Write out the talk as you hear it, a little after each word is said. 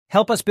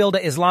Help us build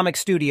an Islamic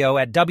studio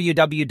at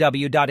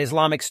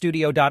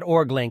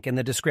www.islamicstudio.org, link in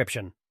the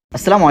description.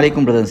 Assalamu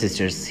alaikum, brothers and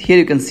sisters. Here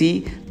you can see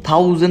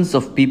thousands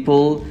of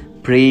people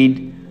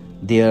prayed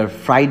their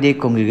Friday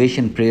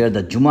congregation prayer,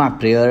 the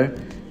Jummah prayer,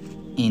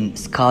 in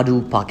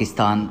Skardu,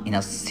 Pakistan, in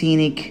a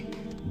scenic,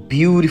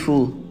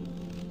 beautiful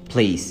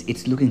place.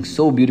 It's looking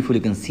so beautiful.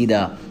 You can see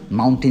the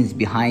mountains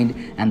behind,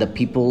 and the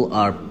people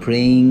are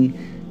praying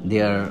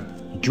their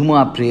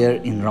Jummah prayer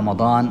in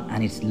Ramadan,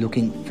 and it's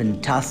looking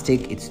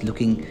fantastic. It's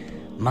looking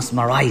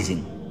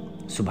mesmerizing.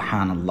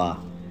 Subhanallah.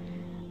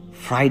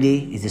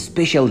 Friday is a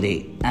special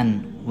day,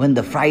 and when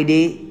the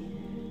Friday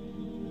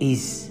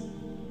is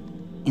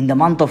in the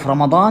month of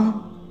Ramadan,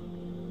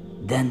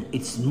 then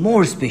it's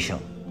more special.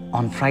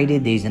 On Friday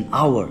there is an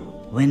hour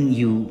when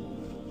you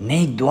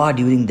make dua.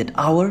 During that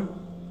hour,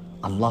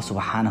 Allah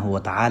subhanahu wa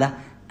ta'ala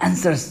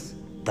answers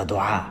the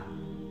dua.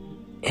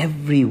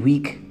 Every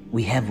week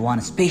we have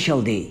one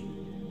special day,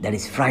 that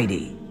is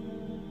Friday.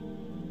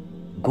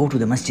 Go to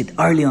the masjid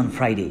early on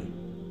Friday,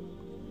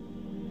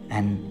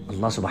 and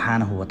Allah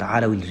subhanahu wa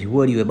ta'ala will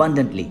reward you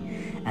abundantly.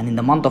 And in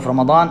the month of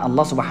Ramadan,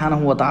 Allah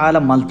subhanahu wa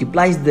ta'ala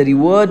multiplies the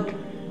reward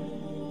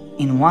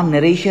in one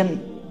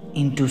narration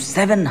into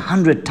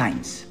 700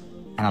 times.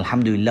 And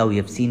alhamdulillah, we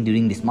have seen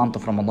during this month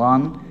of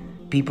Ramadan,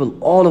 people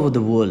all over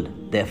the world,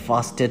 they have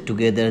fasted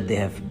together, they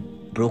have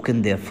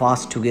broken their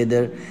fast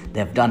together, they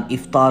have done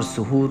iftar,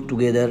 suhoor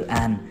together,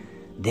 and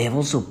they have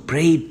also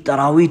prayed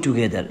Taraweeh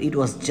together. It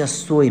was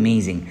just so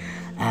amazing.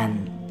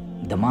 And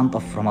the month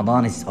of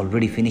Ramadan is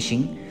already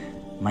finishing.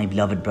 My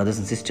beloved brothers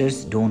and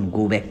sisters, don't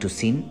go back to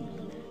sin.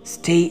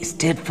 Stay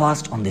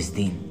steadfast on this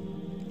deen.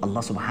 Allah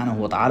subhanahu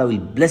wa ta'ala will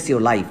bless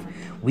your life.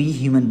 We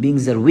human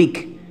beings are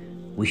weak.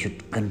 We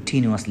should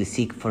continuously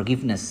seek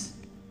forgiveness,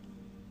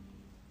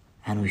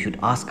 and we should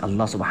ask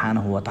Allah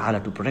subhanahu wa ta'ala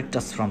to protect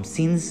us from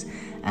sins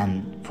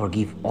and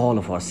forgive all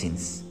of our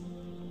sins.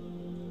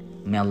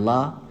 May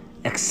Allah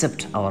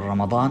accept our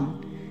Ramadan,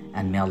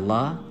 and may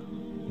Allah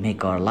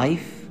make our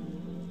life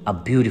a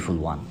beautiful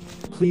one.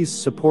 Please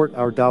support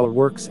our dawah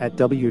works at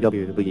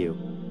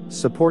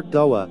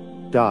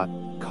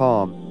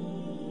www.supportdawah.com.